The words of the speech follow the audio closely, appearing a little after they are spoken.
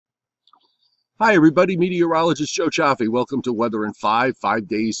Hi, everybody. Meteorologist Cioffi. Welcome to Weather in 5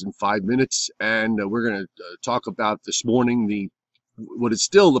 days in 5 minutes. And we're going to talk about this morning what is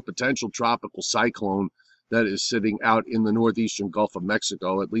still the potential tropical cyclone that is sitting out in the northeastern Gulf of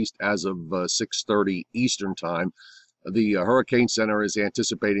Mexico, at least as of 6:30 Eastern time. The Hurricane Center is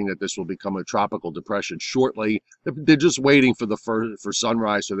anticipating that this will become a tropical depression shortly. They're just waiting for for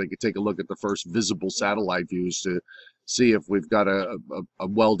sunrise so they can take a look at the first visible satellite views to see if we've got a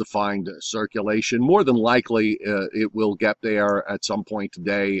well-defined circulation. More than likely, it will get there at some point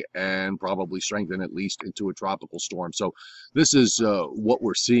today and probably strengthen at least into a tropical storm. So this is what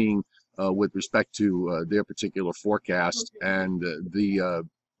we're seeing with respect to their particular forecast, and the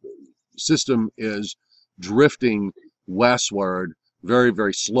system is drifting westward very,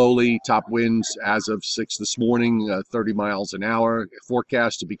 very slowly. Top winds as of 6 this morning, 30 miles an hour.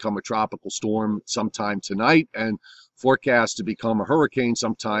 Forecast to become a tropical storm sometime tonight, and forecast to become a hurricane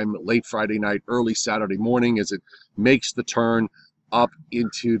sometime late Friday night, early Saturday morning as it makes the turn up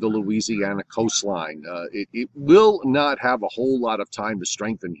into the Louisiana coastline. It will not have a whole lot of time to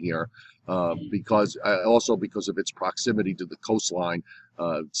strengthen here because of its proximity to the coastline.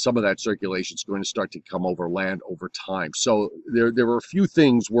 Some of that circulation is going to start to come over land over time. So there are a few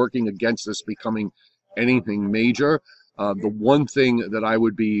things working against this becoming anything major. The one thing that I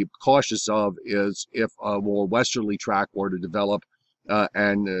would be cautious of is if a more westerly track were to develop,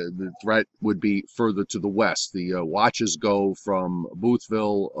 and the threat would be further to the west. The watches go from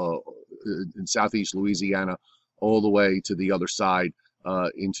Boothville in southeast Louisiana all the way to the other side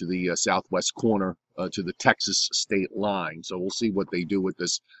into the southwest corner to the Texas state line. So we'll see what they do with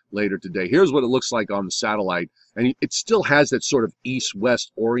this later today. Here's what it looks like on the satellite, and it still has that sort of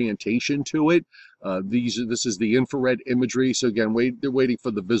east-west orientation to it. This is the infrared imagery. So again, they're waiting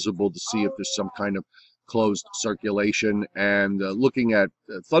for the visible to see if there's some kind of closed circulation, and looking at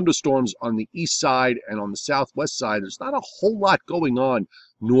thunderstorms on the east side and on the southwest side. There's not a whole lot going on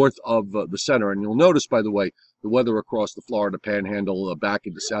north of the center, and you'll notice, by the way, the weather across the Florida Panhandle back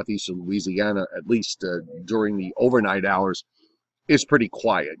into southeastern Louisiana, at least during the overnight hours, is pretty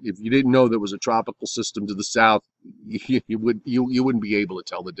quiet. If you didn't know there was a tropical system to the south, you wouldn't be able to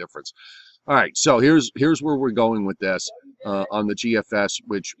tell the difference. All right, so here's where we're going with this on the GFS,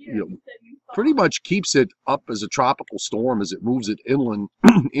 which pretty much keeps it up as a tropical storm as it moves it inland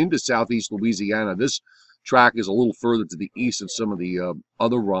into southeast Louisiana. This track is a little further to the east than some of the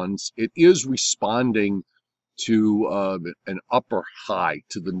other runs. It is responding to an upper high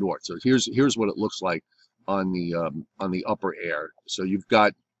to the north. So here's what it looks like on the upper air. So you've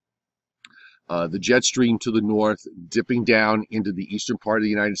got the jet stream to the north dipping down into the eastern part of the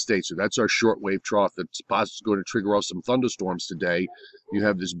United States. So that's our shortwave trough that's possibly going to trigger off some thunderstorms today. You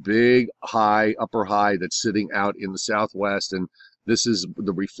have this big high, upper high that's sitting out in the southwest, and this is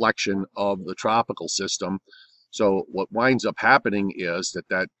the reflection of the tropical system. So what winds up happening is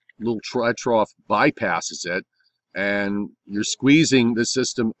that little trough bypasses it, and you're squeezing the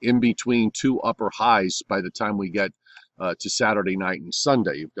system in between two upper highs by the time we get to Saturday night and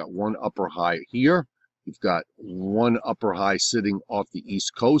Sunday. You've got one upper high here. You've got one upper high sitting off the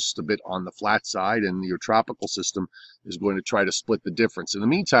east coast, a bit on the flat side, and your tropical system is going to try to split the difference. In the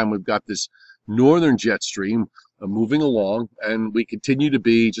meantime, we've got this northern jet stream moving along, and we continue to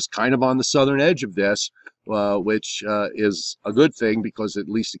be just kind of on the southern edge of this, which is a good thing because at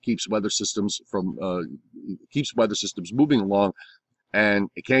least it keeps weather systems moving along, and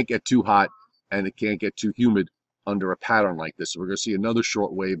it can't get too hot and it can't get too humid under a pattern like this. So we're going to see another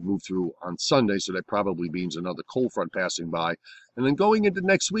short wave move through on Sunday, so that probably means another cold front passing by. And then going into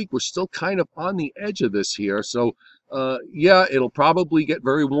next week, we're still kind of on the edge of this here. So yeah, it'll probably get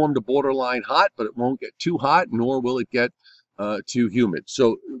very warm to borderline hot, but it won't get too hot, nor will it get too humid.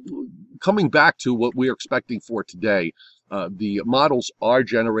 So coming back to what we're expecting for today, the models are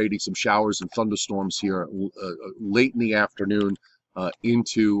generating some showers and thunderstorms here late in the afternoon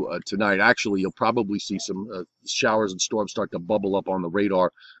into tonight. Actually, you'll probably see some showers and storms start to bubble up on the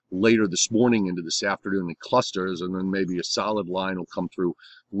radar later this morning into this afternoon in clusters, and then maybe a solid line will come through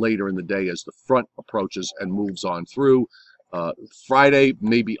later in the day as the front approaches and moves on through. Friday,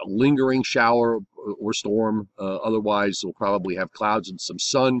 maybe a lingering shower or storm. Otherwise, we'll probably have clouds and some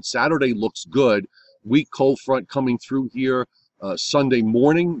sun. Saturday looks good. Weak cold front coming through here. Sunday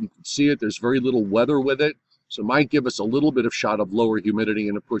morning, you can see it. There's very little weather with it. So it might give us a little bit of shot of lower humidity.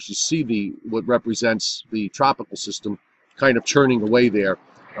 And of course, you see what represents the tropical system kind of churning away there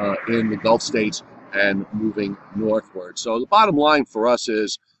in the Gulf states and moving northward. So the bottom line for us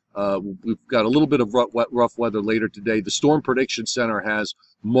is We've got a little bit of rough weather later today. The Storm Prediction Center has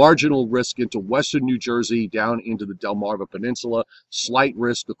marginal risk into western New Jersey down into the Delmarva Peninsula, slight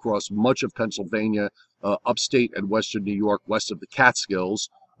risk across much of Pennsylvania, upstate and western New York, west of the Catskills,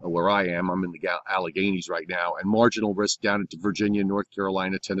 where I am. I'm in the Alleghenies right now, and marginal risk down into Virginia, North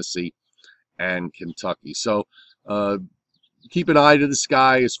Carolina, Tennessee, and Kentucky. So keep an eye to the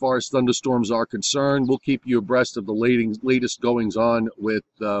sky as far as thunderstorms are concerned. We'll keep you abreast of the latest goings on with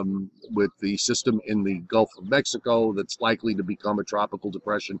the system in the Gulf of Mexico that's likely to become a tropical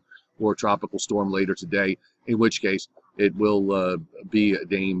depression or a tropical storm later today, in which case it will be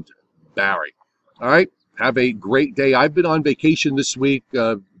named Barry. All right, have a great day. I've been on vacation this week.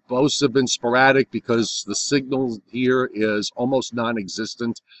 Both have been sporadic because the signal here is almost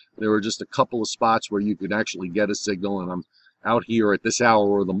non-existent. There were just a couple of spots where you could actually get a signal, and I'm out here at this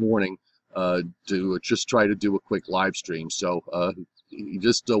hour of the morning to just try to do a quick live stream. So you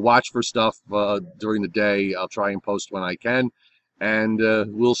just watch for stuff during the day. I'll try and post when I can, and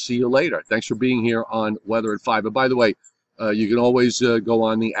we'll see you later. Thanks for being here on Weather at 5. And by the way, you can always go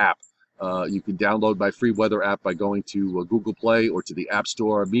on the app. You can download my free weather app by going to Google Play or to the App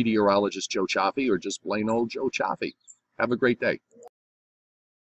Store. Meteorologist Joe Cioffi, or just plain old Joe Cioffi. Have a great day.